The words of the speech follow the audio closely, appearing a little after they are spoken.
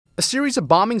A series of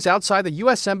bombings outside the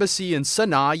U.S. Embassy in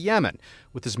Sana'a, Yemen,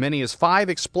 with as many as 5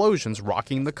 explosions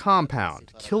rocking the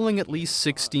compound, killing at least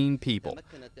 16 people.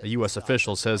 A U.S.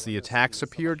 official says the attacks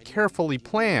appeared carefully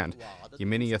planned.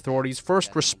 Yemeni authorities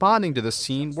first responding to the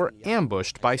scene were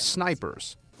ambushed by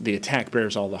snipers. The attack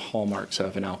bears all the hallmarks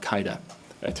of an al-Qaeda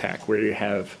attack, where you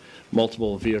have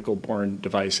multiple vehicle-borne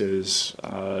devices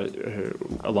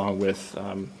along with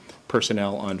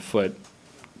personnel on foot,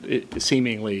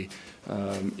 seemingly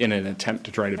in an attempt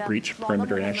to try to breach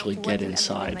perimeter and actually get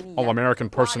inside. All American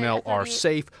personnel are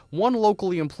safe. One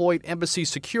locally employed embassy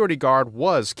security guard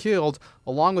was killed,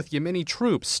 along with Yemeni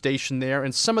troops stationed there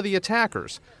and some of the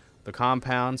attackers. The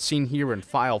compound, seen here in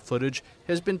file footage,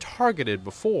 has been targeted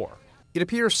before. It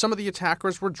appears some of the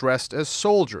attackers were dressed as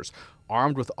soldiers,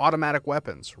 armed with automatic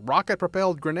weapons,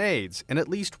 rocket-propelled grenades, and at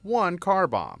least one car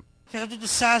bomb.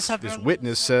 This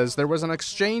witness says there was an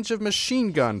exchange of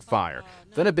machine gun fire,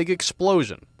 then a big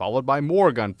explosion, followed by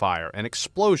more gunfire and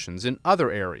explosions in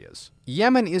other areas.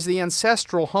 Yemen is the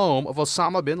ancestral home of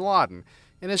Osama bin Laden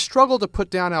and has struggled to put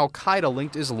down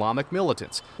al-Qaeda-linked Islamic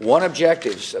militants. One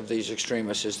objective of these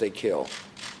extremists as they kill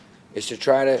is to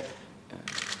try to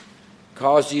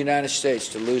cause the United States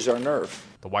to lose our nerve.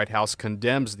 The White House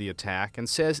condemns the attack and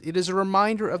says it is a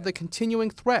reminder of the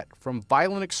continuing threat from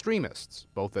violent extremists,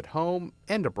 both at home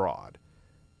and abroad.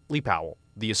 Lee Powell,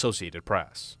 The Associated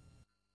Press.